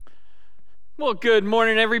Well, good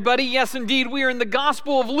morning, everybody. Yes, indeed, we are in the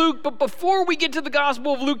Gospel of Luke. But before we get to the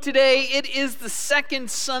Gospel of Luke today, it is the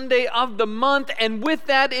second Sunday of the month. And with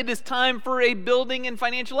that, it is time for a building and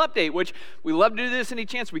financial update, which we love to do this any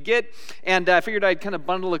chance we get. And I figured I'd kind of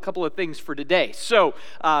bundle a couple of things for today. So,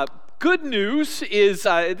 good news is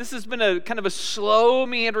this has been a kind of a slow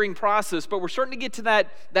meandering process, but we're starting to get to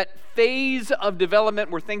that phase of development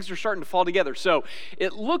where things are starting to fall together. So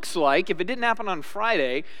it looks like, if it didn't happen on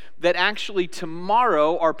Friday, that actually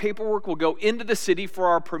tomorrow our paperwork will go into the city for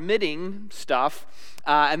our permitting stuff,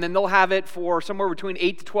 and then they'll have it for somewhere between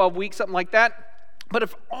 8 to 12 weeks, something like that. But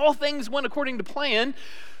if all things went according to plan,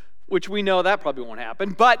 which we know that probably won't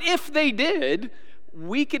happen, but if they did,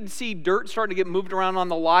 we could see dirt starting to get moved around on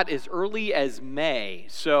the lot as early as May.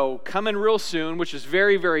 So coming real soon, which is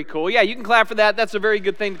very, very cool. Yeah, you can clap for that. That's a very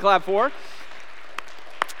good thing to clap for.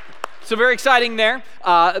 So very exciting there.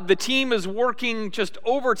 The team is working just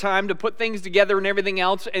overtime to put things together and everything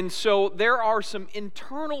else. And so there are some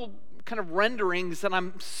internal kind of renderings that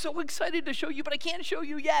I'm so excited to show you, but I can't show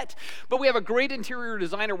you yet. But we have a great interior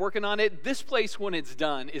designer working on it. This place, when it's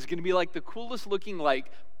done, is going to be like the coolest looking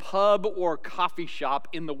pub or coffee shop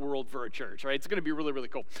in the world for a church, right? It's going to be really, really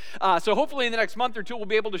cool. So hopefully in the next month or two, we'll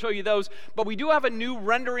be able to show you those. But we do have a new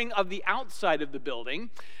rendering of the outside of the building.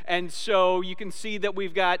 And so you can see that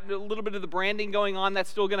we've got a little bit of the branding going on. That's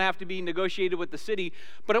still going to have to be negotiated with the city.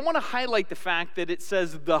 But I want to highlight the fact that it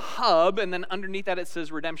says The Hub, and then underneath that it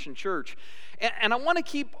says Redemption Church. And I want to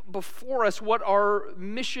keep before us what our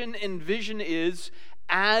mission and vision is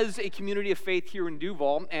as a community of faith here in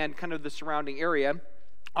Duval and kind of the surrounding area.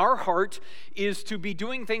 Our heart is to be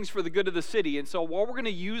doing things for the good of the city. And so while we're going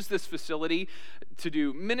to use this facility to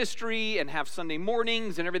do ministry and have Sunday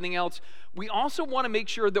mornings and everything else, we also want to make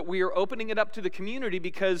sure that we are opening it up to the community,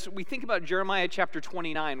 because we think about Jeremiah chapter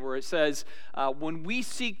 29, where it says, when we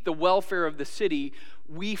seek the welfare of the city,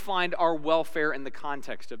 we find our welfare in the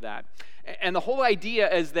context of that. And the whole idea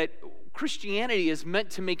is that Christianity is meant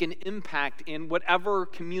to make an impact in whatever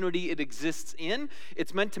community it exists in.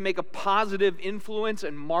 It's meant to make a positive influence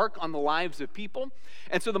and mark on the lives of people.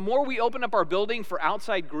 And so the more we open up our building for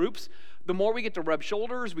outside groups, the more we get to rub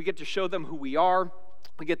shoulders, we get to show them who we are.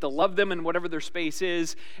 We get to love them in whatever their space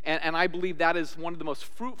is, and I believe that is one of the most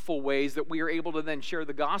fruitful ways that we are able to then share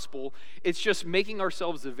the gospel. It's just making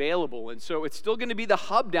ourselves available, and so it's still going to be the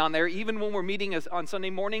hub down there, even when we're meeting on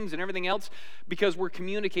Sunday mornings and everything else, because we're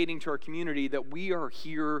communicating to our community that we are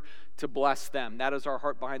here to bless them. That is our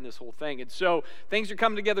heart behind this whole thing, and so things are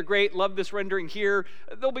coming together great. Love this rendering here.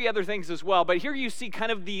 There'll be other things as well, but here you see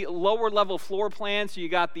kind of the lower level floor plan. So you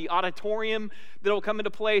got the auditorium that will come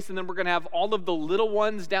into place, and then we're going to have all of the little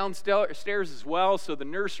ones downstairs as well. So the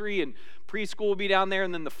nursery and preschool will be down there,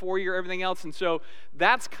 and then the foyer, everything else. And so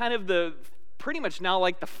that's kind of the pretty much now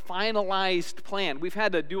like the finalized plan. We've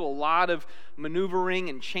had to do a lot of maneuvering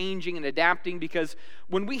and changing and adapting, because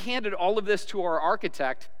when we handed all of this to our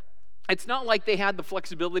architect, it's not like they had the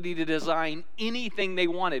flexibility to design anything they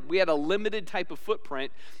wanted. We had a limited type of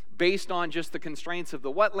footprint based on just the constraints of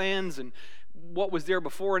the wetlands and what was there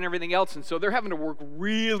before and everything else. And so they're having to work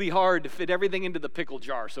really hard to fit everything into the pickle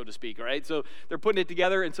jar, so to speak, right? So they're putting it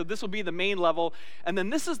together, and so this will be the main level. And then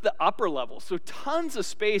this is the upper level. So tons of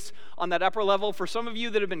space on that upper level. For some of you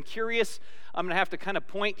that have been curious, I'm going to have to kind of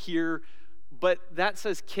point here, but that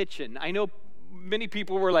says kitchen. I know many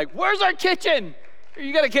people were like, where's our kitchen?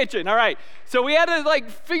 You got a kitchen, all right. So we had to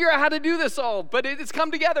figure out how to do this all, but it's come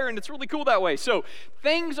together, and it's really cool that way. So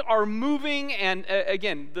things are moving, and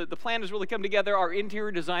again, the plan has really come together. Our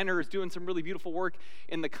interior designer is doing some really beautiful work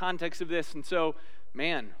in the context of this, and so,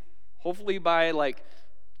 man, hopefully by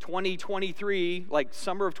 2023,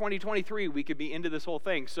 summer of 2023, we could be into this whole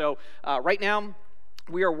thing. So right now,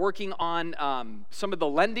 we are working on some of the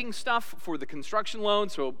lending stuff for the construction loan,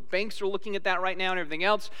 so banks are looking at that right now and everything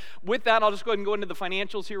else. With that, I'll just go ahead and go into the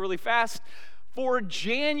financials here really fast. For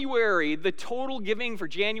January, the total giving for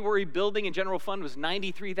January building and general fund was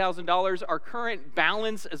 $93,000. Our current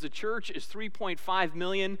balance as a church is $3.5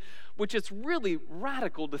 million, which is really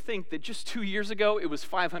radical to think that just 2 years ago it was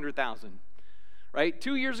 $500,000. Right?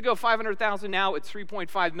 2 years ago, $500,000. Now it's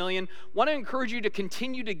 $3.5 million. Want to encourage you to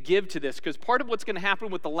continue to give to this, because part of what's going to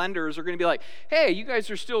happen with the lenders are going to be like, hey, you guys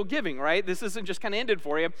are still giving, right? This isn't just kind of ended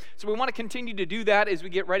for you. So we want to continue to do that as we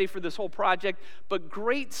get ready for this whole project. But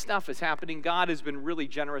great stuff is happening. God has been really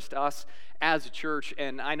generous to us as a church,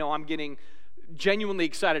 and I know I'm getting genuinely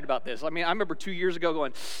excited about this. I mean, I remember 2 years ago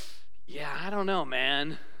going, yeah, I don't know,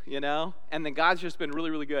 man, And then God's just been really,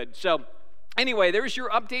 really good. So Anyway, there's your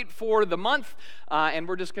update for the month, and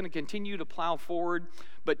we're just going to continue to plow forward.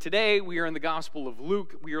 But today we are in the Gospel of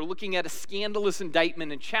Luke. We are looking at a scandalous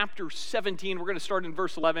indictment in chapter 17. We're going to start in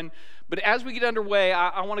verse 11. But as we get underway,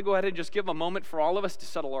 I want to go ahead and just give a moment for all of us to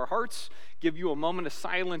settle our hearts, give you a moment of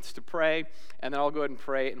silence to pray, and then I'll go ahead and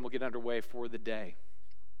pray, and we'll get underway for the day.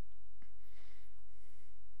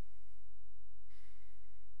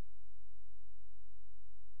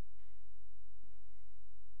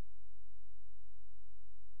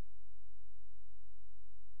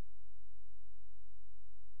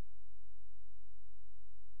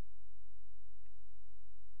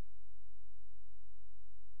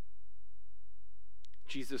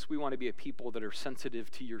 Jesus, we want to be a people that are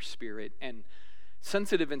sensitive to your Spirit, and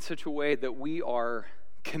sensitive in such a way that we are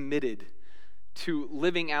committed to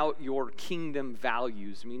living out your kingdom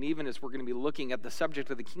values. I mean, even as we're going to be looking at the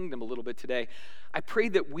subject of the kingdom a little bit today, I pray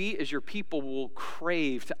that we as your people will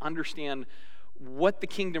crave to understand what the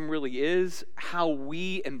kingdom really is, how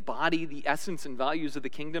we embody the essence and values of the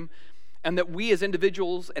kingdom, and that we as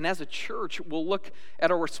individuals and as a church will look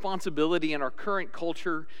at our responsibility in our current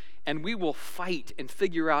culture, and we will fight and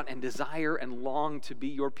figure out and desire and long to be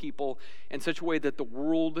your people in such a way that the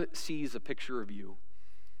world sees a picture of you.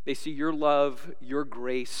 They see your love, your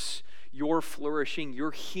grace, your flourishing,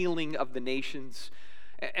 your healing of the nations,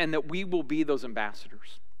 and that we will be those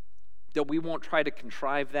ambassadors. That we won't try to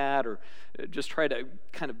contrive that or just try to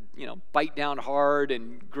kind of, bite down hard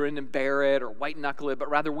and grin and bear it or white knuckle it,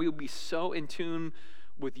 but rather we will be so in tune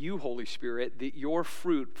with you, Holy Spirit, that your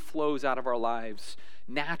fruit flows out of our lives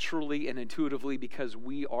naturally and intuitively because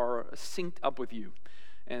we are synced up with you.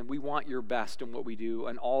 And we want your best in what we do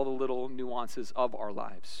and all the little nuances of our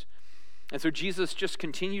lives. And so Jesus, just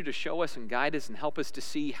continue to show us and guide us and help us to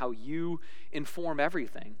see how you inform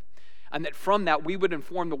everything. And that from that we would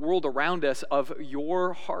inform the world around us of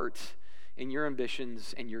your heart and your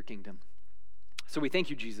ambitions and your kingdom. So we thank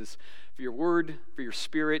you, Jesus, for your word, for your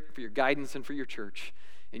Spirit, for your guidance, and for your church.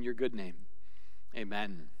 In your good name,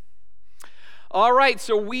 amen. All right,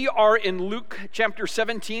 so we are in Luke chapter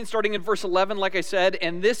 17, starting in verse 11, like I said,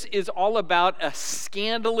 and this is all about a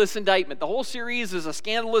scandalous indictment. The whole series is a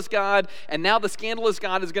scandalous God, and now the scandalous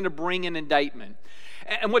God is going to bring an indictment.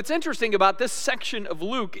 And what's interesting about this section of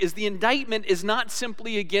Luke is the indictment is not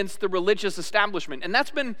simply against the religious establishment, and that's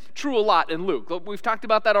been true a lot in Luke. We've talked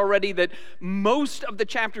about that already, that most of the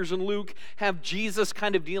chapters in Luke have Jesus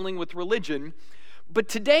kind of dealing with religion, but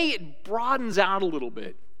today it broadens out a little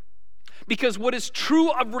bit. Because what is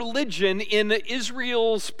true of religion in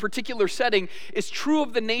Israel's particular setting is true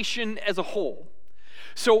of the nation as a whole.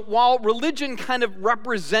 So while religion kind of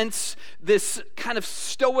represents this kind of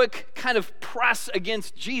stoic kind of press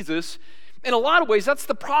against Jesus, in a lot of ways, that's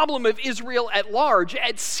the problem of Israel at large.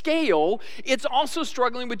 At scale, it's also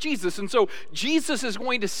struggling with Jesus. And so Jesus is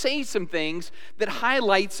going to say some things that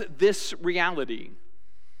highlights this reality.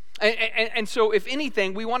 And so, if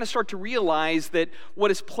anything, we want to start to realize that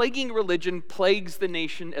what is plaguing religion plagues the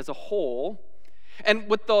nation as a whole. And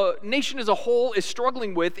what the nation as a whole is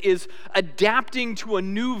struggling with is adapting to a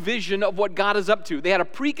new vision of what God is up to. They had a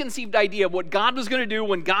preconceived idea of what God was going to do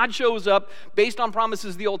when God shows up based on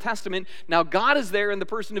promises of the Old Testament. Now God is there in the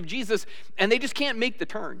person of Jesus, and they just can't make the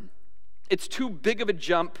turn. It's too big of a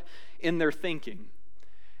jump in their thinking.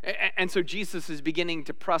 And so Jesus is beginning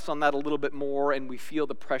to press on that a little bit more, and we feel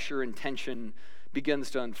the pressure and tension begins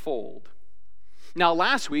to unfold. Now,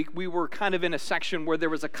 last week, we were kind of in a section where there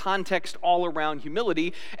was a context all around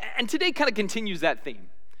humility, and today kind of continues that theme.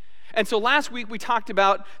 And so last week, we talked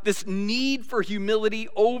about this need for humility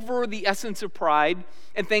over the essence of pride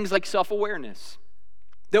and things like self-awareness.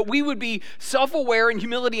 That we would be self-aware and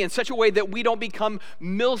humility in such a way that we don't become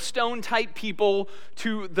millstone-type people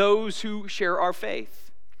to those who share our faith.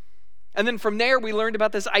 And then from there, we learned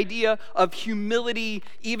about this idea of humility,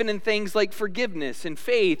 even in things like forgiveness and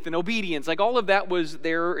faith and obedience. Like all of that was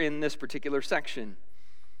there in this particular section.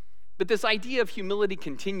 But this idea of humility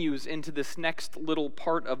continues into this next little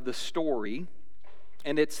part of the story.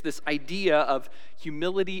 And it's this idea of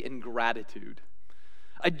humility and gratitude.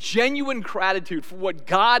 A genuine gratitude for what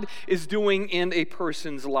God is doing in a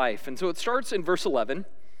person's life. And so it starts in verse 11.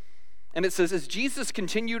 And it says, as Jesus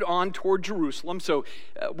continued on toward Jerusalem, so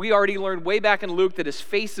we already learned way back in Luke that his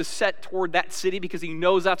face is set toward that city because he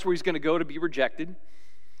knows that's where he's going to go to be rejected.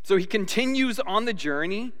 So he continues on the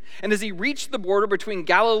journey, and as he reached the border between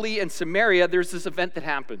Galilee and Samaria, there's this event that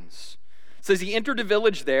happens. It says he entered a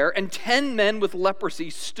village there, and 10 men with leprosy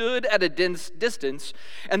stood at a distance,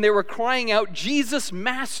 and they were crying out, Jesus,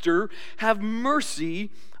 Master, have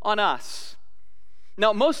mercy on us.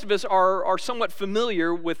 Now, most of us are somewhat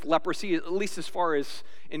familiar with leprosy, at least as far as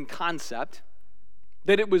in concept,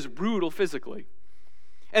 that it was brutal physically.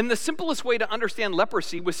 And the simplest way to understand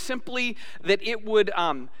leprosy was simply that it would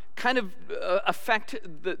affect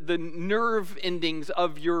the nerve endings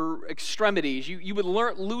of your extremities. You would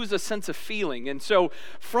lose a sense of feeling. And so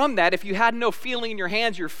from that, if you had no feeling in your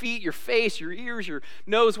hands, your feet, your face, your ears, your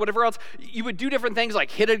nose, whatever else, you would do different things like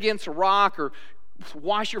hit against a rock or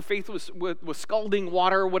wash your face with scalding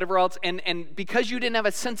water or whatever else, and because you didn't have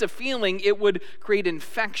a sense of feeling, it would create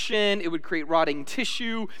infection, it would create rotting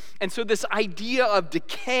tissue, and so this idea of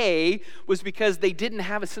decay was because they didn't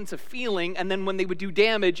have a sense of feeling, and then when they would do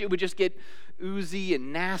damage, it would just get oozy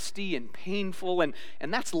and nasty and painful, and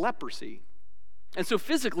that's leprosy. And so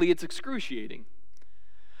physically, it's excruciating.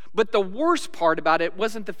 But the worst part about it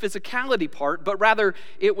wasn't the physicality part, but rather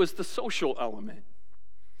it was the social element.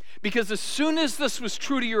 Because as soon as this was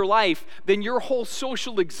true to your life, then your whole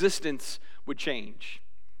social existence would change.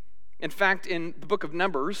 In fact, in the book of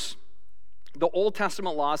Numbers, the Old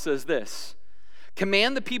Testament law says this: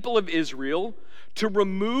 command the people of Israel to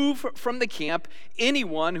remove from the camp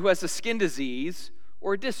anyone who has a skin disease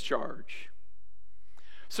or a discharge.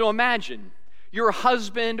 So imagine you're a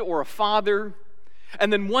husband or a father,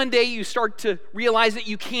 and then one day you start to realize that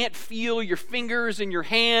you can't feel your fingers and your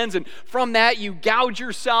hands, and from that you gouge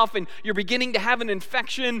yourself and you're beginning to have an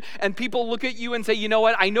infection, and people look at you and say, you know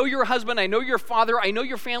what, I know you're a husband, I know you're a father, I know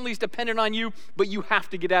your family's dependent on you, but you have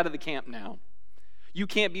to get out of the camp now. You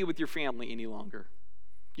can't be with your family any longer.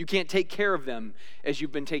 You can't take care of them as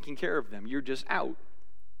you've been taking care of them. You're just out.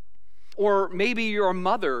 Or maybe you're a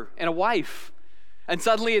mother and a wife, and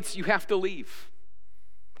suddenly it's you have to leave.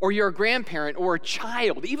 Or you're a grandparent or a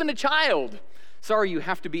child, even a child. Sorry, you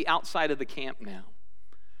have to be outside of the camp now.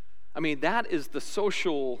 I mean, that is the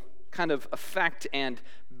social kind of effect and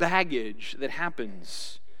baggage that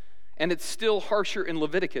happens. And it's still harsher in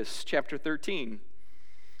Leviticus chapter 13.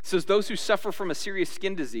 It says, those who suffer from a serious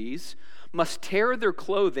skin disease must tear their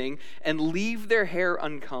clothing and leave their hair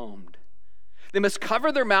uncombed. They must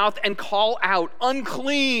cover their mouth and call out,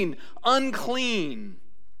 unclean, unclean.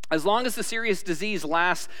 As long as the serious disease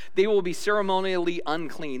lasts, they will be ceremonially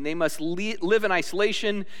unclean. They must live in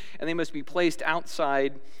isolation, and they must be placed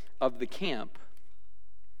outside of the camp.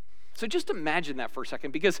 So just imagine that for a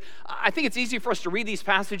second, because I think it's easy for us to read these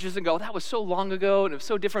passages and go, that was so long ago, and it was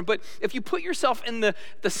so different. But if you put yourself in the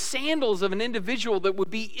sandals of an individual that would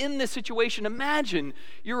be in this situation, imagine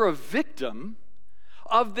you're a victim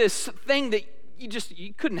of this thing that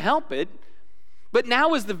you couldn't help it. But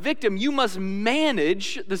now as the victim, you must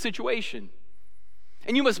manage the situation.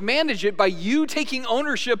 And you must manage it by you taking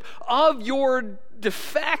ownership of your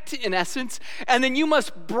defect, in essence, and then you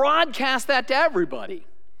must broadcast that to everybody.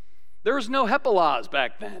 There was no HIPAA laws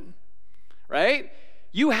back then, right?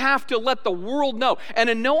 You have to let the world know, and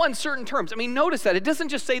in no uncertain terms. I mean, notice that. It doesn't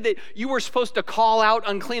just say that you were supposed to call out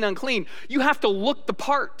unclean, unclean. You have to look the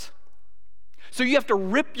part. So you have to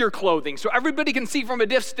rip your clothing so everybody can see from a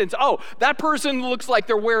distance, oh, that person looks like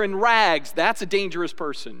they're wearing rags. That's a dangerous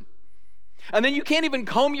person. And then you can't even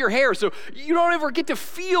comb your hair, so you don't ever get to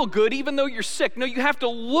feel good even though you're sick. No, you have to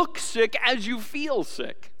look sick as you feel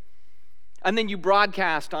sick. And then you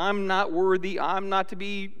broadcast, I'm not worthy, I'm not to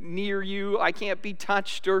be near you, I can't be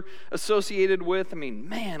touched or associated with. I mean,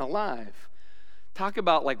 man alive. Talk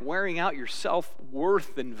about like wearing out your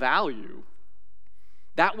self-worth and value.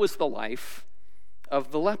 That was the life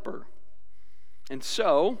of the leper. And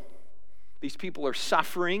so, these people are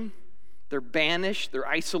suffering, they're banished, they're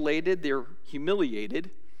isolated, they're humiliated,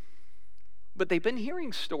 but they've been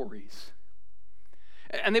hearing stories.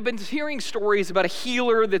 And they've been hearing stories about a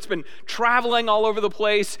healer that's been traveling all over the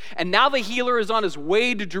place, and now the healer is on his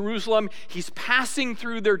way to Jerusalem. He's passing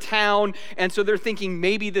through their town, and so they're thinking,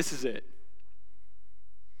 maybe this is it.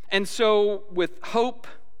 And so, with hope,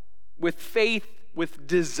 with faith, with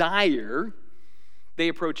desire, they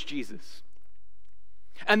approach Jesus.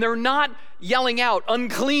 And they're not yelling out,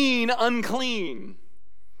 unclean, unclean.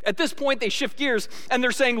 At this point, they shift gears and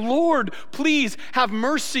they're saying, Lord, please have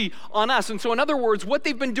mercy on us. And so in other words, what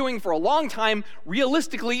they've been doing for a long time,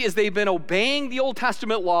 realistically, is they've been obeying the Old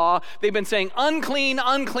Testament law. They've been saying unclean,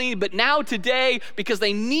 unclean. But now today, because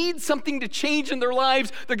they need something to change in their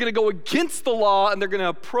lives, they're going to go against the law and they're going to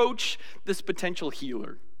approach this potential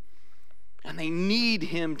healer. And they need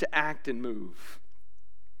him to act and move.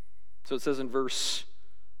 So it says in verse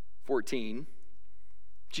 14,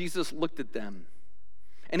 Jesus looked at them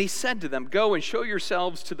and he said to them, go and show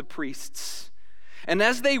yourselves to the priests. And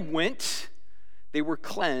as they went, they were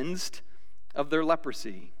cleansed of their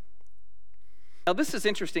leprosy. Now this is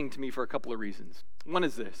interesting to me for a couple of reasons. One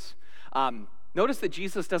is this. Notice that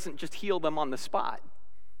Jesus doesn't just heal them on the spot.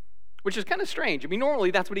 which is kind of strange. I mean,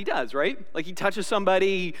 normally that's what he does, right? Like he touches somebody,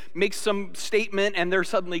 he makes some statement, and they're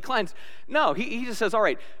suddenly cleansed. No, he just says, all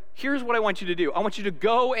right, here's what I want you to do. I want you to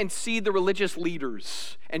go and see the religious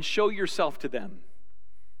leaders and show yourself to them.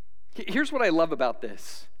 Here's what I love about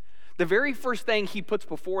this. The very first thing he puts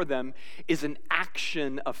before them is an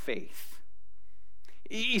action of faith.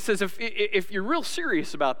 He says, if you're real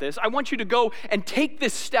serious about this, I want you to go and take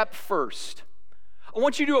this step first. I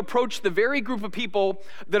want you to approach the very group of people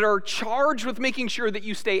that are charged with making sure that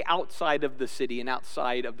you stay outside of the city and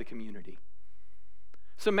outside of the community.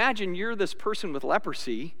 So imagine you're this person with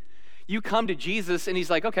leprosy. You come to Jesus and he's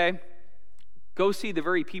like, okay, go see the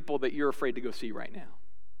very people that you're afraid to go see right now.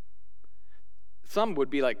 Some would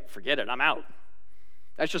be like, forget it, I'm out.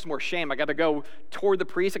 That's just more shame. I got to go toward the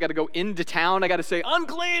priest. I got to go into town. I got to say,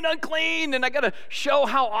 unclean, unclean. And I got to show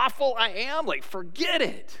how awful I am. Like, forget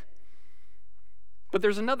it. But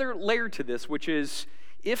there's another layer to this, which is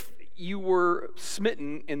if you were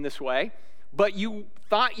smitten in this way, but you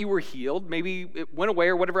thought you were healed, maybe it went away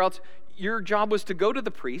or whatever else, your job was to go to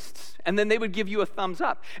the priests, and then they would give you a thumbs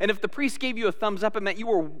up. And if the priest gave you a thumbs up, it meant you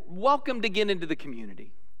were welcome to get into the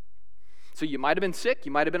community. So you might have been sick,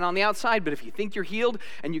 you might have been on the outside, but if you think you're healed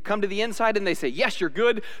and you come to the inside and they say, yes, you're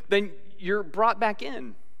good, then you're brought back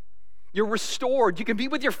in. You're restored. You can be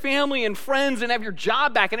with your family and friends and have your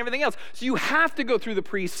job back and everything else. So you have to go through the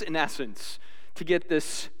priests in essence to get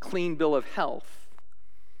this clean bill of health.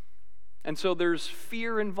 And so there's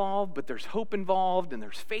fear involved, but there's hope involved, and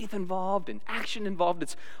there's faith involved, and action involved.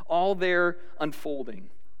 It's all there unfolding.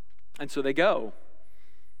 And so they go.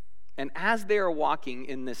 And as they are walking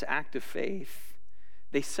in this act of faith,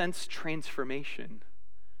 they sense transformation,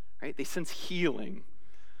 right? They sense healing.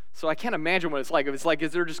 So I can't imagine what it's like. If it's like,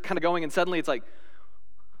 is they're just kind of going and suddenly it's like,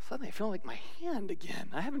 suddenly I feel like my hand again.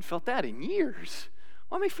 I haven't felt that in years.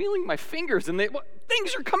 Why am I feeling my fingers? And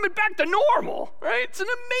things are coming back to normal, right? It's an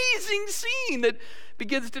amazing scene that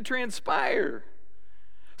begins to transpire.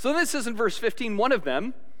 So this is in verse 15, one of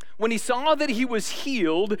them, when he saw that he was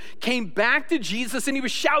healed, came back to Jesus and he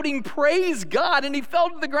was shouting, praise God. And he fell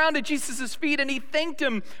to the ground at Jesus' feet and he thanked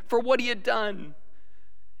him for what he had done.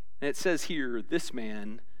 And it says here, this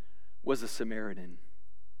man was a Samaritan.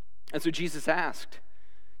 And so Jesus asked,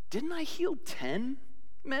 didn't I heal 10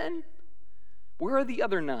 men? Where are the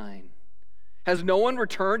other 9? Has no one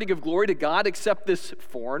returned to give glory to God except this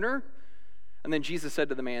foreigner? And then Jesus said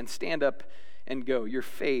to the man, stand up and go. Your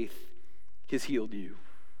faith has healed you.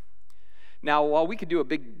 Now, while we could do a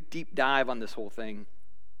big deep dive on this whole thing,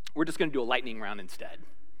 we're just going to do a lightning round instead.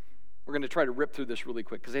 We're going to try to rip through this really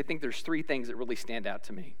quick because I think there's 3 things that really stand out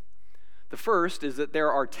to me. The first is that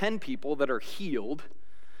there are 10 people that are healed.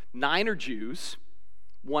 9 are Jews.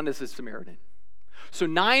 1 is a Samaritan. So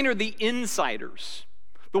 9 are the insiders,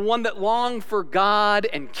 the one that long for God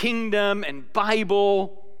and kingdom and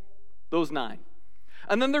Bible, those 9.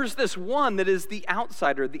 And then there's this one that is the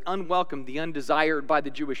outsider, the unwelcome, the undesired by the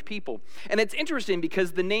Jewish people. And it's interesting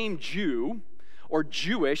because the name Jew or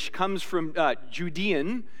Jewish comes from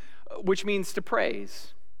Judean, which means to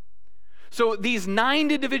praise. So these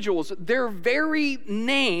 9 individuals, their very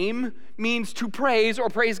name means to praise or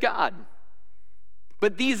praise God.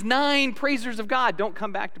 But these 9 praisers of God don't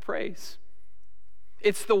come back to praise.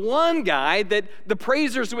 It's the one guy that the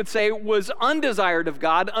praisers would say was undesired of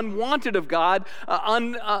God, unwanted of God,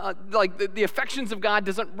 like the affections of God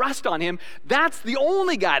doesn't rest on him. That's the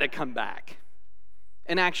only guy to come back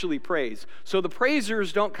and actually praise. So the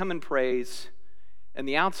praisers don't come and praise, and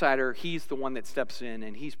the outsider, he's the one that steps in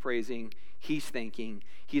and he's praising, he's thanking,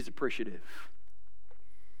 he's appreciative.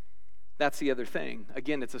 That's the other thing.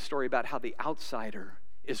 Again, it's a story about how the outsider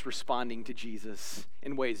is responding to Jesus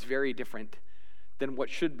in ways very different than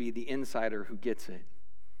what should be the insider who gets it.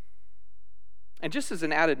 And just as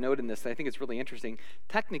an added note in this, I think it's really interesting.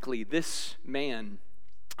 Technically, this man,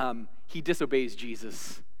 he disobeys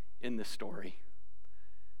Jesus in this story.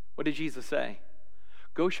 What did Jesus say?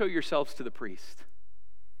 Go show yourselves to the priest.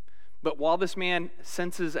 But while this man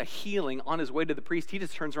senses a healing on his way to the priest, he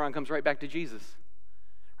just turns around and comes right back to Jesus.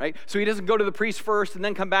 Right? So he doesn't go to the priest first and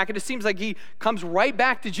then come back. It just seems like he comes right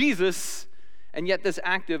back to Jesus, and yet this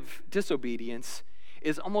act of disobedience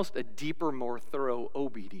is almost a deeper, more thorough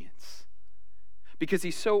obedience. Because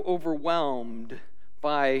he's so overwhelmed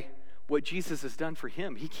by what Jesus has done for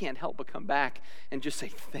him, he can't help but come back and just say,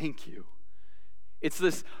 thank you. It's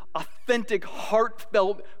this authentic,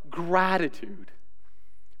 heartfelt gratitude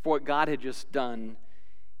for what God had just done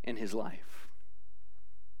in his life.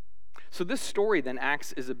 So this story then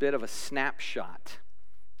acts as a bit of a snapshot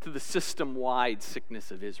to the system-wide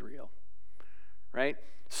sickness of Israel, right?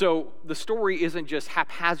 So the story isn't just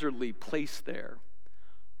haphazardly placed there.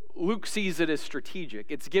 Luke sees it as strategic.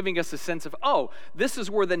 It's giving us a sense of, oh, this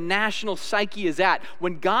is where the national psyche is at.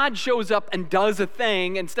 When God shows up and does a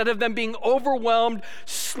thing, instead of them being overwhelmed,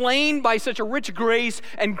 slain by such a rich grace,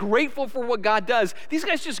 and grateful for what God does, these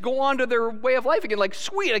guys just go on to their way of life again, like,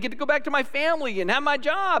 sweet, I get to go back to my family and have my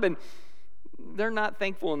job. And they're not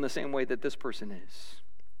thankful in the same way that this person is.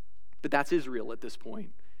 But that's Israel at this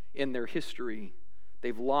point in their history.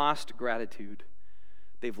 They've lost gratitude.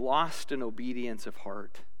 They've lost an obedience of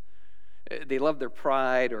heart. They love their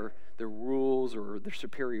pride or their rules or their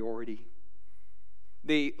superiority.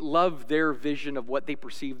 They love their vision of what they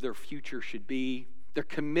perceive their future should be. They're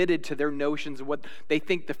committed to their notions of what they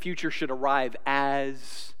think the future should arrive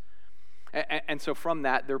as. And so from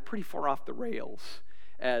that, they're pretty far off the rails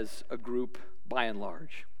as a group by and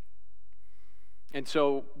large. And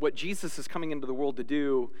so what Jesus is coming into the world to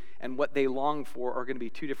do and what they long for are going to be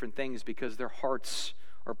two different things because their hearts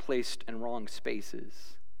are placed in wrong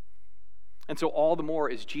spaces. And so all the more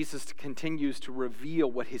as Jesus continues to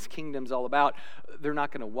reveal what his kingdom's all about, they're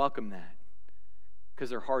not going to welcome that because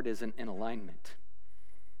their heart isn't in alignment.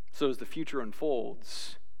 So as the future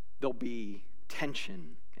unfolds, there'll be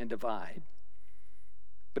tension and divide.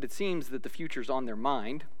 But it seems that the future's on their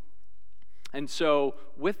mind. And so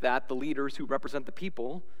with that, the leaders who represent the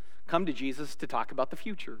people come to Jesus to talk about the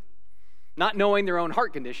future. Not knowing their own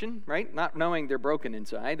heart condition, right? Not knowing they're broken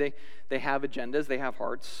inside. They have agendas, they have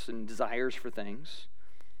hearts and desires for things.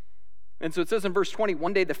 And so it says in verse 20,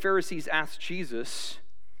 one day the Pharisees asked Jesus,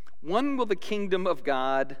 when will the kingdom of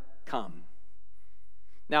God come?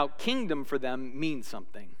 Now, kingdom for them means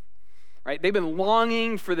something, right? They've been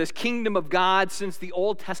longing for this kingdom of God since the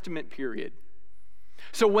Old Testament period.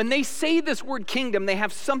 So when they say this word kingdom, they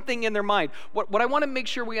have something in their mind. What I want to make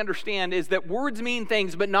sure we understand is that words mean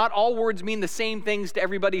things, but not all words mean the same things to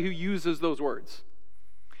everybody who uses those words.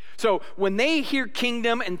 So when they hear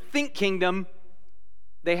kingdom and think kingdom,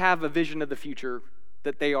 they have a vision of the future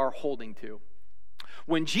that they are holding to.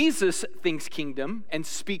 When Jesus thinks kingdom and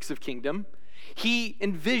speaks of kingdom, he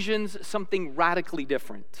envisions something radically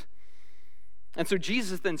different. And so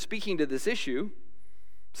Jesus then speaking to this issue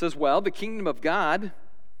says, well, the kingdom of God,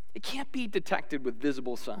 it can't be detected with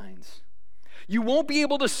visible signs. You won't be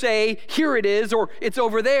able to say, here it is, or it's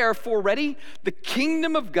over there, for ready? The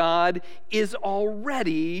kingdom of God is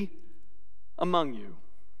already among you.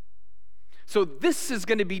 So this is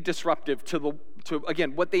going to be disruptive to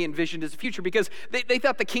again, what they envisioned as the future, because they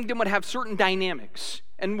thought the kingdom would have certain dynamics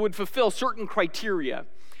and would fulfill certain criteria.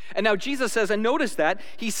 And now Jesus says, and notice that,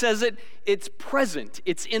 he says it's present.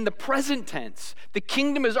 It's in the present tense. The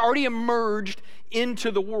kingdom has already emerged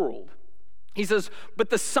into the world. He says, but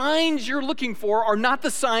the signs you're looking for are not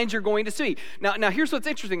the signs you're going to see. Now here's what's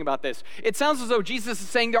interesting about this. It sounds as though Jesus is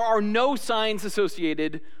saying there are no signs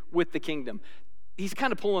associated with the kingdom. He's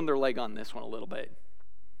kind of pulling their leg on this one a little bit,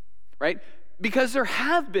 right? Because there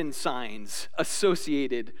have been signs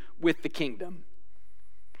associated with the kingdom.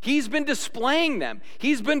 He's been displaying them.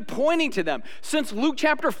 He's been pointing to them. Since Luke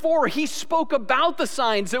chapter 4, he spoke about the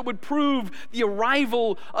signs that would prove the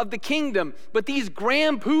arrival of the kingdom. But these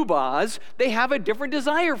grand poobahs, they have a different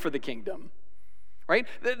desire for the kingdom, right?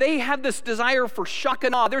 They have this desire for shock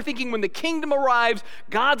and awe. They're thinking when the kingdom arrives,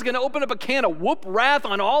 God's going to open up a can of whoop wrath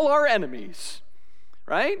on all our enemies,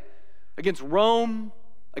 right? Against Rome,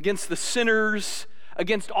 against the sinners,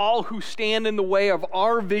 against all who stand in the way of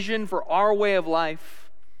our vision for our way of life.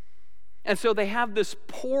 And so they have this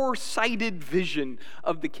poor-sighted vision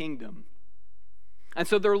of the kingdom. And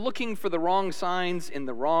so they're looking for the wrong signs in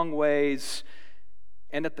the wrong ways.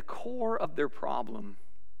 And at the core of their problem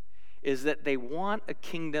is that they want a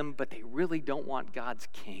kingdom, but they really don't want God's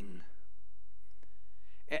king.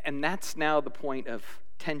 And that's now the point of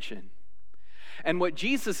tension. And what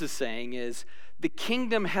Jesus is saying is the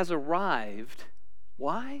kingdom has arrived.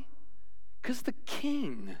 Why? Because the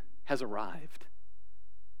king has arrived.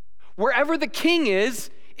 Wherever the king is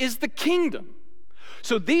the kingdom.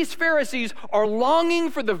 So these Pharisees are longing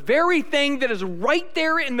for the very thing that is right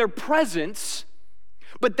there in their presence,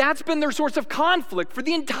 but that's been their source of conflict for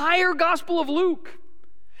the entire Gospel of Luke.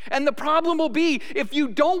 And the problem will be, if you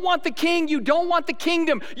don't want the king, you don't want the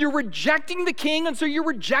kingdom. You're rejecting the king, and so you're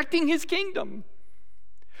rejecting his kingdom.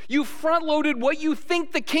 You front-loaded what you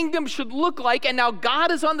think the kingdom should look like, and now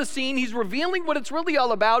God is on the scene. He's revealing what it's really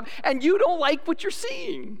all about, and you don't like what you're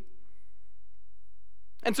seeing.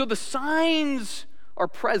 And so the signs are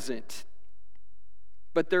present,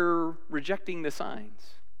 but they're rejecting the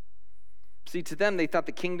signs. See, to them, they thought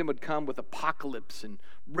the kingdom would come with apocalypse and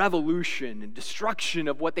revolution and destruction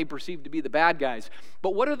of what they perceived to be the bad guys.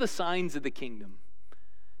 But what are the signs of the kingdom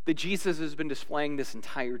that Jesus has been displaying this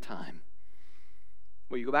entire time?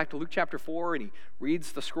 Well, you go back to Luke chapter 4, and he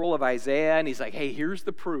reads the scroll of Isaiah, and he's like, hey, here's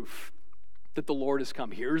the proof that the Lord has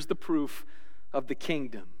come. Here's the proof of the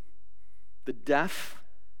kingdom. The deaf,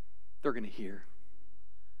 they're going to hear.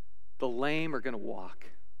 The lame are going to walk.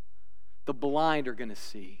 The blind are going to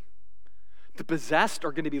see. The possessed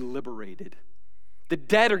are going to be liberated. The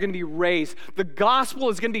dead are going to be raised. The gospel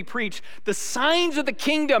is going to be preached. The signs of the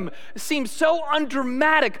kingdom seem so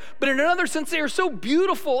undramatic, but in another sense, they are so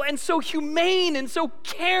beautiful and so humane and so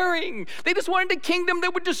caring. They just wanted a kingdom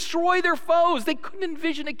that would destroy their foes. They couldn't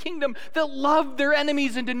envision a kingdom that loved their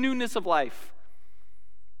enemies into newness of life.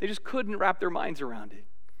 They just couldn't wrap their minds around it.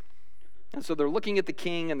 And so they're looking at the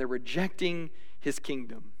king and they're rejecting his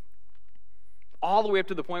kingdom. All the way up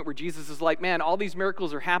to the point where Jesus is like, man, all these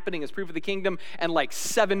miracles are happening as proof of the kingdom, and like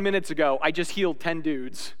 7 minutes ago, I just healed 10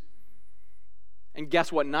 dudes. And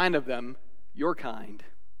guess what? 9 of them, your kind,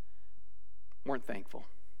 weren't thankful.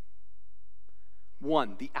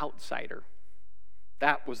 One, the outsider,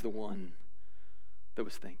 that was the one that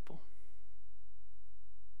was thankful.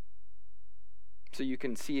 So you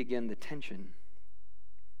can see again the tension.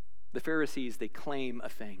 The Pharisees, they claim a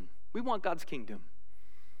thing. We want God's kingdom.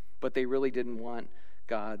 But they really didn't want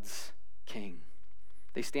God's king.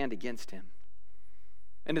 They stand against him.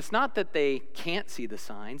 And it's not that they can't see the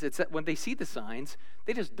signs. It's that when they see the signs,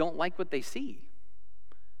 they just don't like what they see.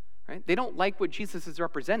 Right? They don't like what Jesus is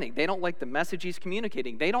representing. They don't like the message he's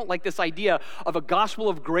communicating. They don't like this idea of a gospel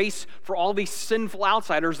of grace for all these sinful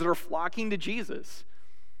outsiders that are flocking to Jesus.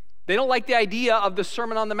 They don't like the idea of the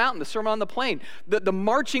Sermon on the Mountain, the Sermon on the Plain. The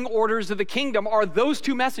marching orders of the kingdom are those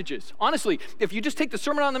two messages. Honestly, if you just take the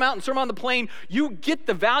Sermon on the Mountain, Sermon on the Plain, you get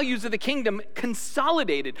the values of the kingdom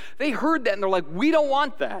consolidated. They heard that and they're like, we don't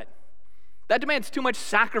want that. That demands too much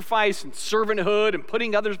sacrifice and servanthood and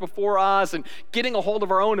putting others before us and getting a hold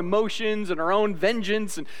of our own emotions and our own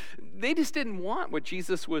vengeance. And they just didn't want what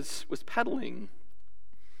Jesus was peddling.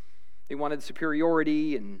 They wanted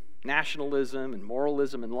superiority and nationalism and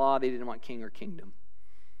moralism and law. They didn't want king or kingdom.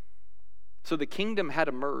 So the kingdom had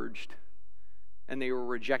emerged and they were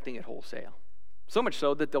rejecting it wholesale. So much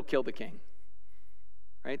so that they'll kill the king.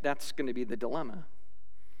 Right? That's going to be the dilemma.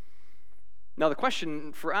 Now the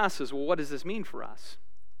question for us is, well, what does this mean for us?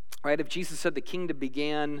 Right? If Jesus said the kingdom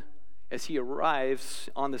began as he arrives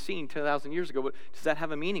on the scene 2,000 years ago, does that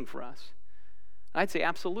have a meaning for us? I'd say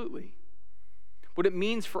absolutely. What it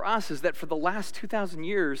means for us is that for the last 2,000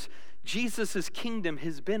 years, Jesus' kingdom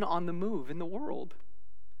has been on the move in the world.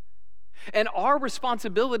 And our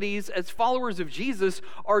responsibilities as followers of Jesus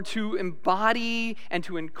are to embody and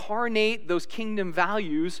to incarnate those kingdom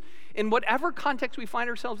values in whatever context we find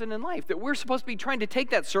ourselves in life. That we're supposed to be trying to take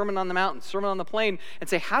that Sermon on the Mountain, Sermon on the Plain, and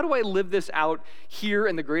say, how do I live this out here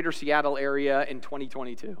in the greater Seattle area in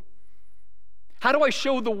 2022? How do I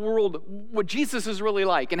show the world what Jesus is really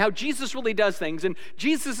like and how Jesus really does things and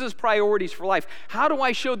Jesus' priorities for life? How do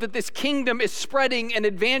I show that this kingdom is spreading and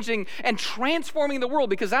advancing and transforming the world?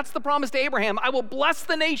 Because that's the promise to Abraham. I will bless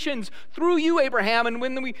the nations through you, Abraham. And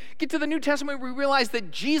when we get to the New Testament, we realize that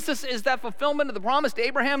Jesus is that fulfillment of the promise to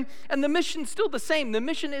Abraham. And the mission's still the same. The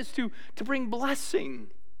mission is to bring blessing,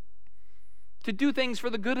 to do things for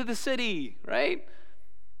the good of the city, right?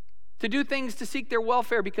 To do things to seek their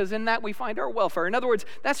welfare, because in that we find our welfare. In other words,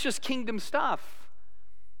 that's just kingdom stuff.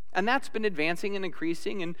 And that's been advancing and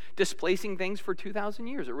increasing and displacing things for 2,000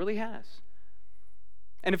 years. It really has.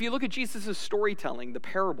 And if you look at Jesus' storytelling, the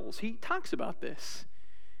parables, he talks about this.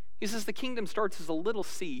 He says the kingdom starts as a little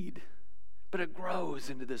seed, but it grows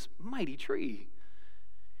into this mighty tree.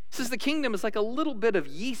 He says the kingdom is like a little bit of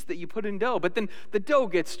yeast that you put in dough, but then the dough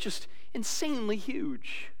gets just insanely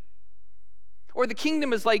huge. Or the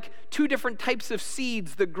kingdom is like 2 different types of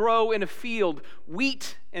seeds that grow in a field,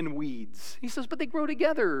 wheat and weeds. He says, but they grow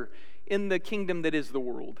together in the kingdom that is the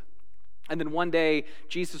world. And then one day,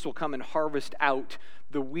 Jesus will come and harvest out.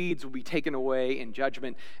 The weeds will be taken away in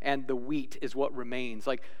judgment, and the wheat is what remains.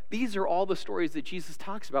 Like, these are all the stories that Jesus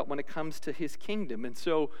talks about when it comes to his kingdom. And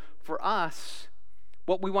so for us,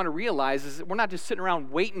 what we want to realize is that we're not just sitting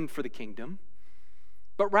around waiting for the kingdom,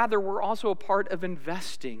 but rather we're also a part of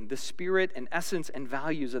investing the spirit and essence and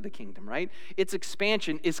values of the kingdom, right? Its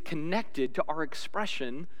expansion is connected to our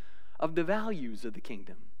expression of the values of the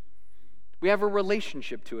kingdom. We have a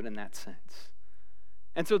relationship to it in that sense.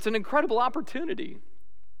 And so it's an incredible opportunity.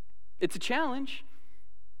 It's a challenge,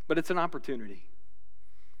 but it's an opportunity.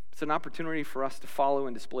 It's an opportunity for us to follow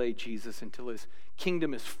and display Jesus until his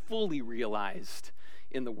kingdom is fully realized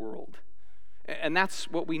in the world. And that's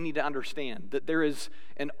what we need to understand, that there is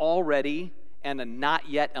an already and a not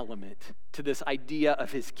yet element to this idea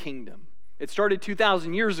of his kingdom. It started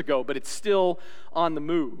 2,000 years ago, but it's still on the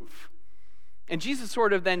move. And Jesus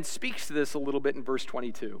sort of then speaks to this a little bit in verse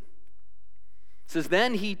 22. It says,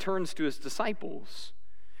 then he turns to his disciples,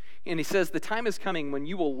 and he says, the time is coming when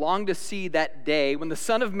you will long to see that day when the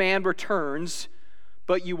Son of Man returns,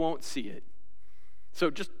 but you won't see it. So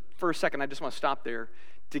just for a second, I just want to stop there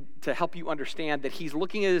to help you understand that he's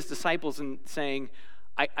looking at his disciples and saying,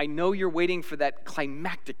 I know you're waiting for that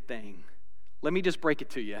climactic thing. Let me just break it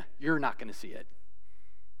to you. You're not going to see it.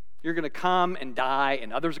 You're going to come and die,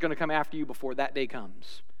 and others are going to come after you before that day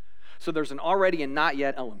comes. So there's an already and not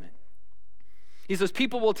yet element. He says,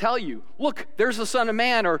 people will tell you, look, there's the Son of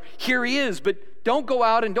Man, or here he is, but don't go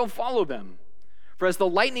out and don't follow them. For as the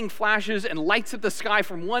lightning flashes and lights up the sky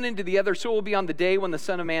from one end to the other, so it will be on the day when the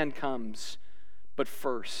Son of Man comes. But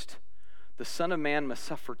first, the Son of Man must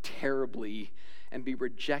suffer terribly and be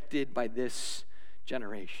rejected by this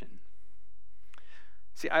generation.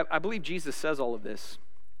 See, I believe Jesus says all of this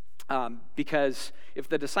because if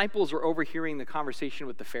the disciples are overhearing the conversation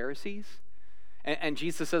with the Pharisees, and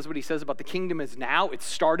Jesus says what he says about the kingdom is now, it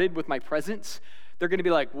started with my presence, they're going to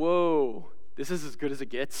be like, whoa, this is as good as it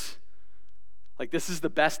gets. Like, this is the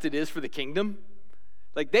best it is for the kingdom.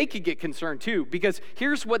 Like, they could get concerned too, because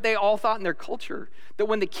here's what they all thought in their culture, that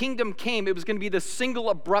when the kingdom came, it was going to be this single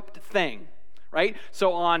abrupt thing, right?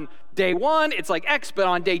 So on day one, it's like X, but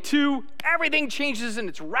on day two, everything changes and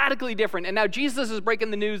it's radically different. And now Jesus is breaking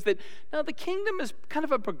the news that, no, the kingdom is kind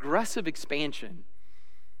of a progressive expansion.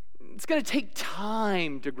 It's going to take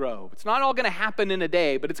time to grow. It's not all going to happen in a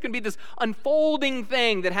day, but it's going to be this unfolding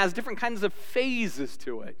thing that has different kinds of phases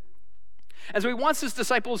to it. And so he wants his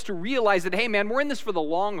disciples to realize that, hey, man, we're in this for the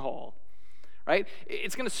long haul, right?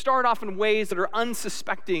 It's going to start off in ways that are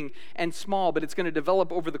unsuspecting and small, but it's going to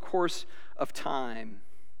develop over the course of time.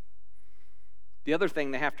 The other thing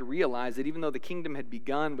they have to realize that even though the kingdom had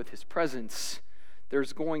begun with his presence,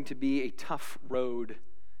 there's going to be a tough road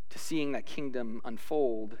to seeing that kingdom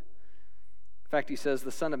unfold. In fact, he says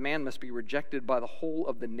the Son of Man must be rejected by the whole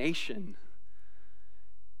of the nation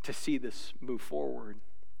to see this move forward.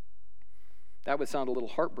 That would sound a little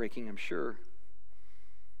heartbreaking, I'm sure.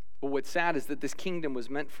 But what's sad is that this kingdom was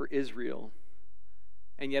meant for Israel,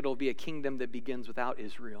 and yet it'll be a kingdom that begins without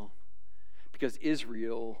Israel, because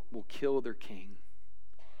Israel will kill their king.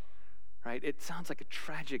 Right? It sounds like a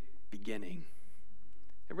tragic beginning.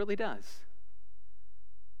 It really does.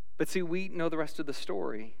 But see, we know the rest of the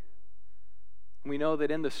story. We know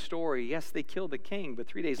that in the story, yes, they killed the king, but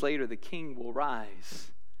 3 days later, the king will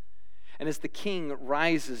rise. And as the king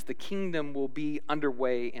rises, the kingdom will be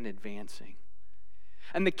underway and advancing.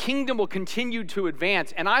 And the kingdom will continue to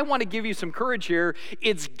advance. And I want to give you some courage here.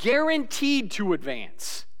 It's guaranteed to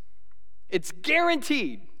advance. It's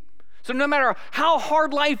guaranteed. So no matter how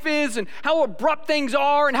hard life is and how abrupt things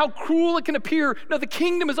are and how cruel it can appear, no, the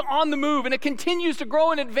kingdom is on the move and it continues to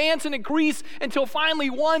grow and advance and increase until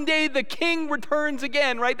finally one day the king returns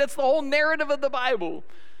again, right? That's the whole narrative of the Bible.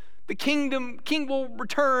 The king will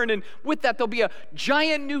return, and with that, there'll be a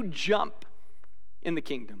giant new jump in the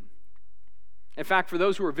kingdom. In fact, for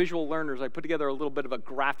those who are visual learners, I put together a little bit of a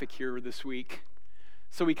graphic here this week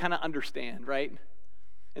so we kind of understand, right?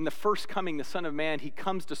 In the first coming, the Son of Man, he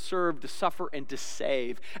comes to serve, to suffer, and to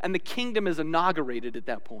save. And the kingdom is inaugurated at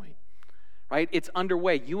that point, right? It's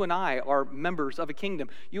underway. You and I are members of a kingdom.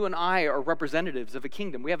 You and I are representatives of a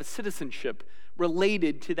kingdom. We have a citizenship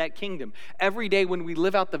related to that kingdom. Every day when we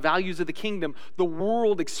live out the values of the kingdom, the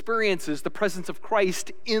world experiences the presence of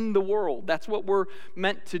Christ in the world. That's what we're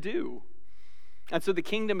meant to do. And so the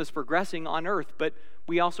kingdom is progressing on earth, but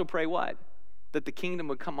we also pray what? That the kingdom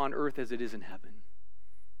would come on earth as it is in heaven.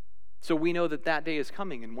 So we know that that day is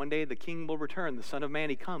coming, and one day the king will return. The Son of Man,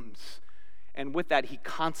 he comes. And with that, he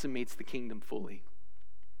consummates the kingdom fully.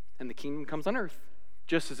 And the kingdom comes on earth,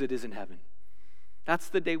 just as it is in heaven. That's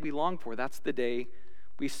the day we long for. That's the day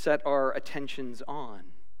we set our attentions on.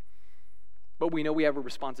 But we know we have a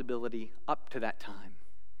responsibility up to that time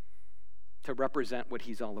to represent what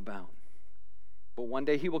he's all about. But one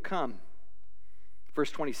day he will come.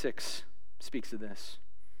 Verse 26 speaks of this.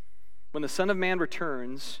 When the Son of Man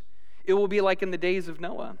returns, it will be like in the days of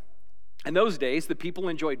Noah. In those days, the people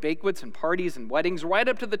enjoyed banquets and parties and weddings right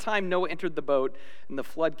up to the time Noah entered the boat and the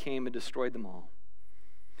flood came and destroyed them all.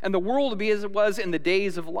 And the world will be as it was in the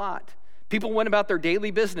days of Lot. People went about their daily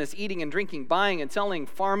business, eating and drinking, buying and selling,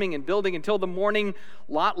 farming and building until the morning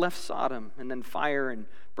Lot left Sodom, and then fire and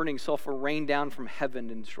burning sulfur rained down from heaven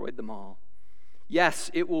and destroyed them all. Yes,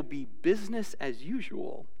 it will be business as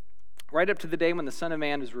usual, right up to the day when the Son of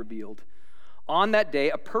Man is revealed. On that day,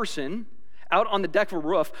 a person out on the deck of a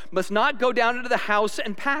roof must not go down into the house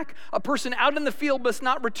and pack. A person out in the field must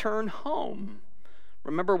not return home.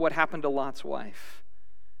 Remember what happened to Lot's wife.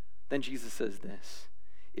 Then Jesus says this,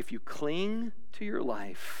 if you cling to your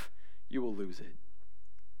life, you will lose it.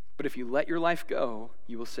 But if you let your life go,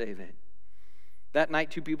 you will save it. That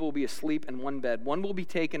night, 2 people will be asleep in one bed. One will be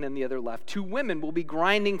taken and the other left. 2 women will be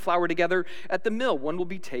grinding flour together at the mill. One will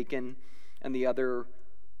be taken and the other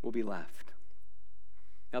will be left.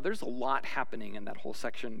 Now, there's a lot happening in that whole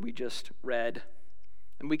section we just read.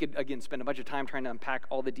 And we could, again, spend a bunch of time trying to unpack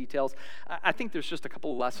all the details. I think there's just a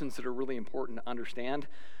couple of lessons that are really important to understand.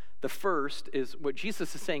 The first is what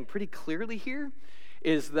Jesus is saying pretty clearly here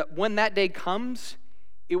is that when that day comes,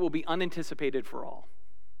 it will be unanticipated for all.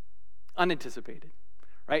 Unanticipated,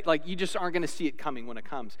 right? Like you just aren't going to see it coming when it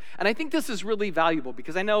comes. And I think this is really valuable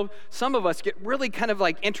because I know some of us get really kind of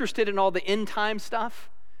like interested in all the end time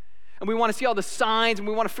stuff. And we want to see all the signs and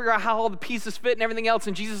we want to figure out how all the pieces fit and everything else.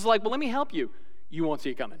 And Jesus is like, well, let me help you. You won't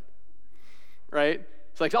see it coming, right?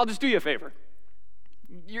 It's like, I'll just do you a favor.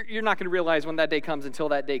 You're not going to realize when that day comes until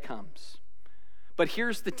that day comes. But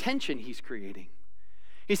here's the tension he's creating.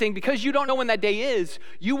 He's saying, because you don't know when that day is,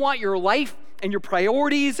 you want your life and your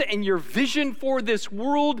priorities and your vision for this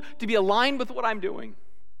world to be aligned with what I'm doing,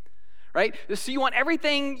 right? So you want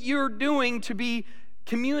everything you're doing to be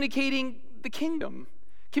communicating the kingdom,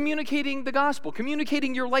 communicating the gospel,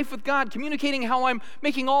 communicating your life with God, communicating how I'm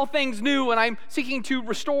making all things new and I'm seeking to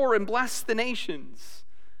restore and bless the nations.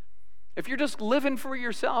 If you're just living for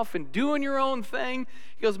yourself and doing your own thing,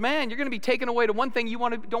 he goes, man, you're going to be taken away to one thing you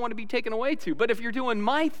don't want to be taken away to. But if you're doing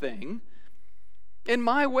my thing, in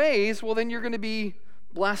my ways, well, then you're going to be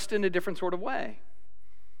blessed in a different sort of way.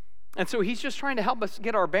 And so he's just trying to help us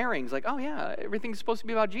get our bearings. Like, oh yeah, everything's supposed to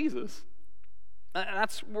be about Jesus.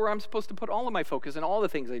 That's where I'm supposed to put all of my focus and all the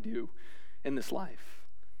things I do in this life.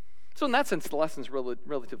 So in that sense, the lesson's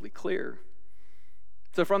relatively clear.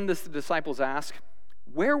 So from this, the disciples ask,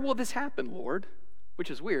 where will this happen, Lord?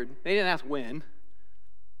 Which is weird. They didn't ask when.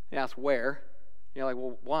 They asked where. You're like,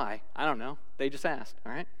 well, why? I don't know. They just asked,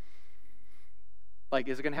 all right? Like,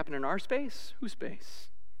 is it going to happen in our space? Whose space?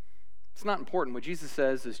 It's not important. What Jesus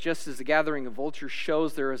says is just as the gathering of vultures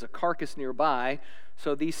shows there is a carcass nearby,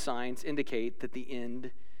 so these signs indicate that the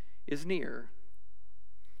end is near.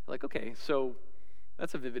 Like, okay, so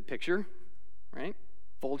that's a vivid picture, right?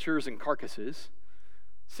 Vultures and carcasses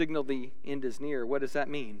signal the end is near. What does that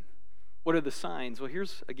mean? What are the signs? Well,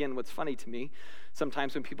 here's, again, what's funny to me.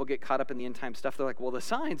 Sometimes when people get caught up in the end time stuff, they're like, well, the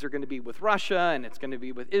signs are going to be with Russia, and it's going to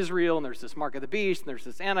be with Israel, and there's this mark of the beast, and there's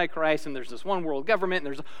this Antichrist, and there's this one world government,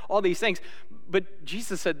 and there's all these things. But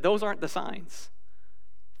Jesus said those aren't the signs.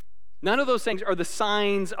 None of those things are the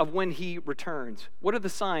signs of when he returns. What are the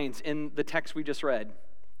signs in the text we just read?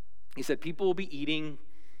 He said people will be eating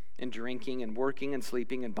and drinking and working and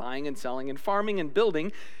sleeping and buying and selling and farming and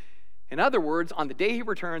building. In other words, on the day he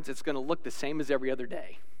returns, it's going to look the same as every other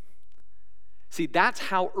day. See, that's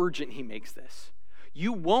how urgent he makes this.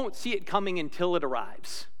 You won't see it coming until it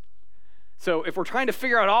arrives. So if we're trying to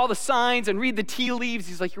figure out all the signs and read the tea leaves,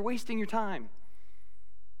 he's like, you're wasting your time.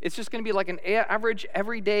 It's just going to be like an average,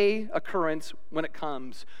 everyday occurrence when it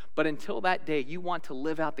comes. But until that day, you want to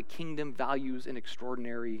live out the kingdom values in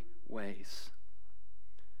extraordinary ways.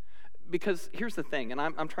 Because here's the thing, and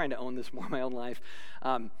I'm trying to own this more in my own life.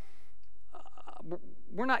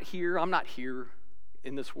 We're not here, I'm not here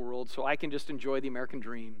in this world, so I can just enjoy the American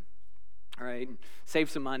dream, all right? Save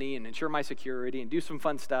some money and ensure my security and do some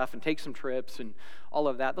fun stuff and take some trips and all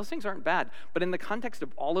of that. Those things aren't bad. But in the context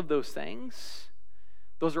of all of those things,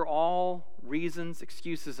 those are all reasons,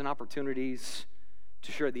 excuses, and opportunities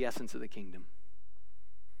to share the essence of the kingdom.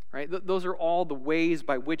 Right? Those are all the ways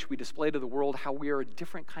by which we display to the world how we are a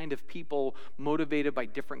different kind of people motivated by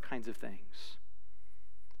different kinds of things.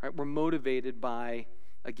 Right? We're motivated by,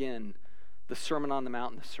 again, the Sermon on the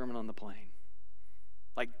Mount and the Sermon on the Plain.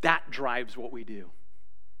 Like that drives what we do.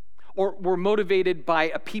 Or we're motivated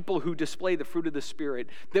by a people who display the fruit of the Spirit,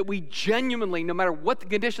 that we genuinely, no matter what the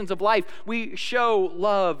conditions of life, we show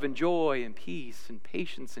love and joy and peace and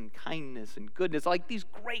patience and kindness and goodness, like these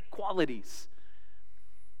great qualities.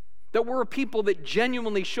 That we're a people that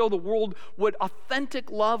genuinely show the world what authentic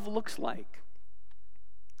love looks like.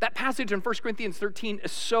 That passage in 1 Corinthians 13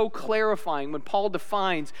 is so clarifying when Paul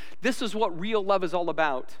defines this is what real love is all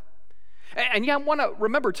about. And yeah, I want to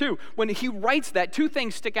remember too, when he writes that, 2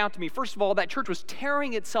 things stick out to me. First of all, that church was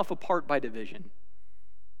tearing itself apart by division.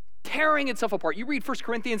 Tearing itself apart. You read 1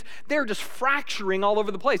 Corinthians, they're just fracturing all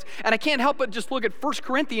over the place. And I can't help but just look at 1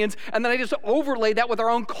 Corinthians, and then I just overlay that with our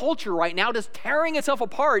own culture right now, just tearing itself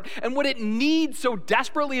apart. And what it needs so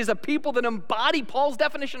desperately is a people that embody Paul's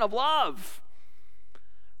definition of love.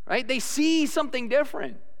 Right? They see something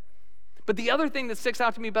different. But the other thing that sticks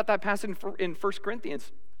out to me about that passage in 1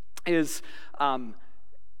 Corinthians is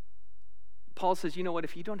Paul says, you know what,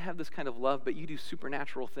 if you don't have this kind of love, but you do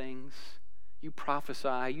supernatural things, you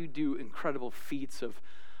prophesy, you do incredible feats of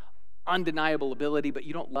undeniable ability, but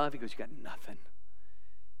you don't love, he goes, you got nothing.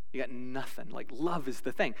 You got nothing. Like, love is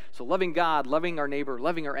the thing. So loving God, loving our neighbor,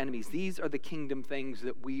 loving our enemies, these are the kingdom things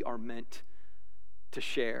that we are meant to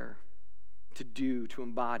share, to do, to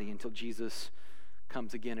embody until Jesus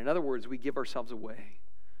comes again. In other words, we give ourselves away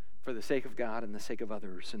for the sake of God and the sake of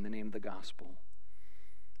others in the name of the gospel.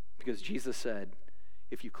 Because Jesus said,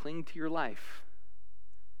 if you cling to your life,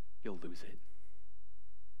 you'll lose it.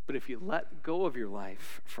 But if you let go of your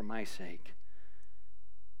life for my sake,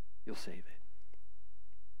 you'll save it.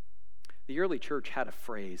 The early church had a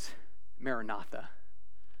phrase, Maranatha.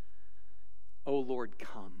 Oh Lord,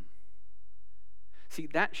 come. See,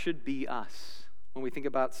 that should be us when we think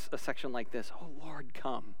about a section like this. Oh Lord,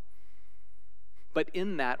 come. But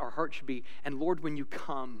in that, our heart should be, and Lord, when you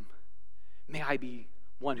come, may I be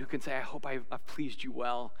one who can say, I hope I've pleased you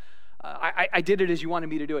well. I did it as you wanted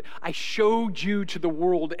me to do it. I showed you to the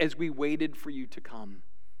world as we waited for you to come.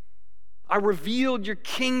 I revealed your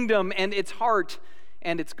kingdom and its heart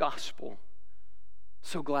and its gospel.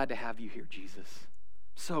 So glad to have you here, Jesus.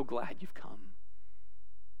 So glad you've come.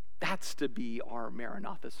 That's to be our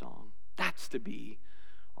Maranatha song. That's to be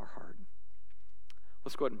our heart.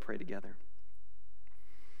 Let's go ahead and pray together.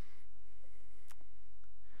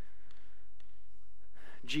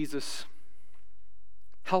 Jesus,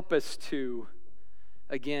 help us to,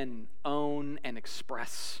 again, own and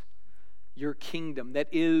express your kingdom that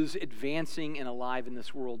is advancing and alive in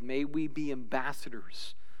this world. May we be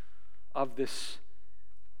ambassadors of this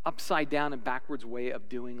upside down and backwards way of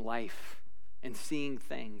doing life and seeing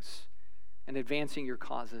things and advancing your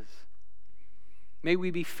causes. May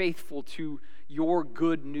we be faithful to your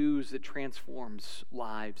good news that transforms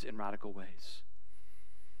lives in radical ways.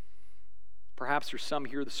 Perhaps there's some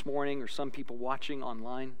here this morning or some people watching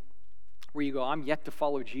online where you go, I'm yet to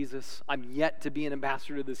follow Jesus. I'm yet to be an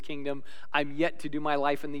ambassador to this kingdom. I'm yet to do my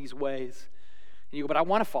life in these ways. And you go, but I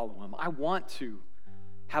want to follow him. I want to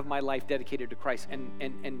have my life dedicated to Christ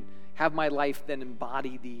and have my life then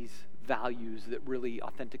embody these values that really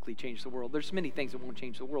authentically change the world. There's many things that won't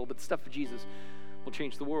change the world, but the stuff of Jesus will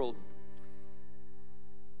change the world.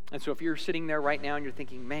 And so if you're sitting there right now and you're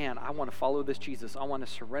thinking, man, I want to follow this Jesus. I want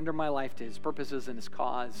to surrender my life to his purposes and his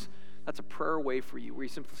cause. That's a prayer way for you where you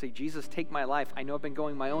simply say, Jesus, take my life. I know I've been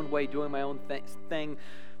going my own way, doing my own thing,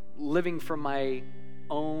 living for my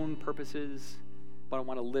own purposes, but I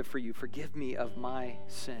want to live for you. Forgive me of my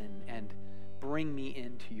sin and bring me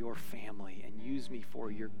into your family and use me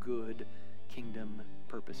for your good kingdom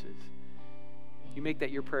purposes. You make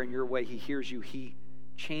that your prayer in your way. He hears you. He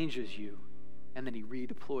changes you. And then he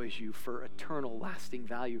redeploys you for eternal, lasting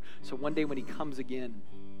value. So one day when he comes again,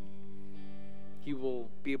 he will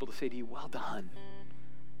be able to say to you, well done.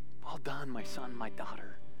 Well done, my son, my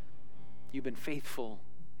daughter. You've been faithful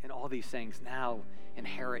in all these things. Now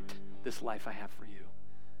inherit this life I have for you.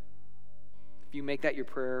 If you make that your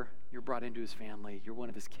prayer, you're brought into his family. You're one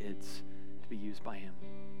of his kids to be used by him.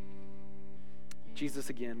 Jesus,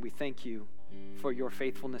 again, we thank you for your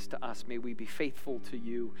faithfulness to us. May we be faithful to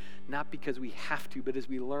you, not because we have to, but as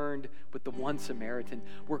we learned with the one Samaritan,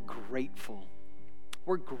 we're grateful.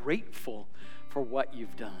 We're grateful for what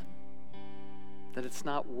you've done. That it's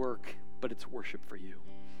not work, but it's worship for you.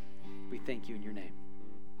 We thank you in your name.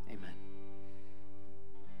 Amen.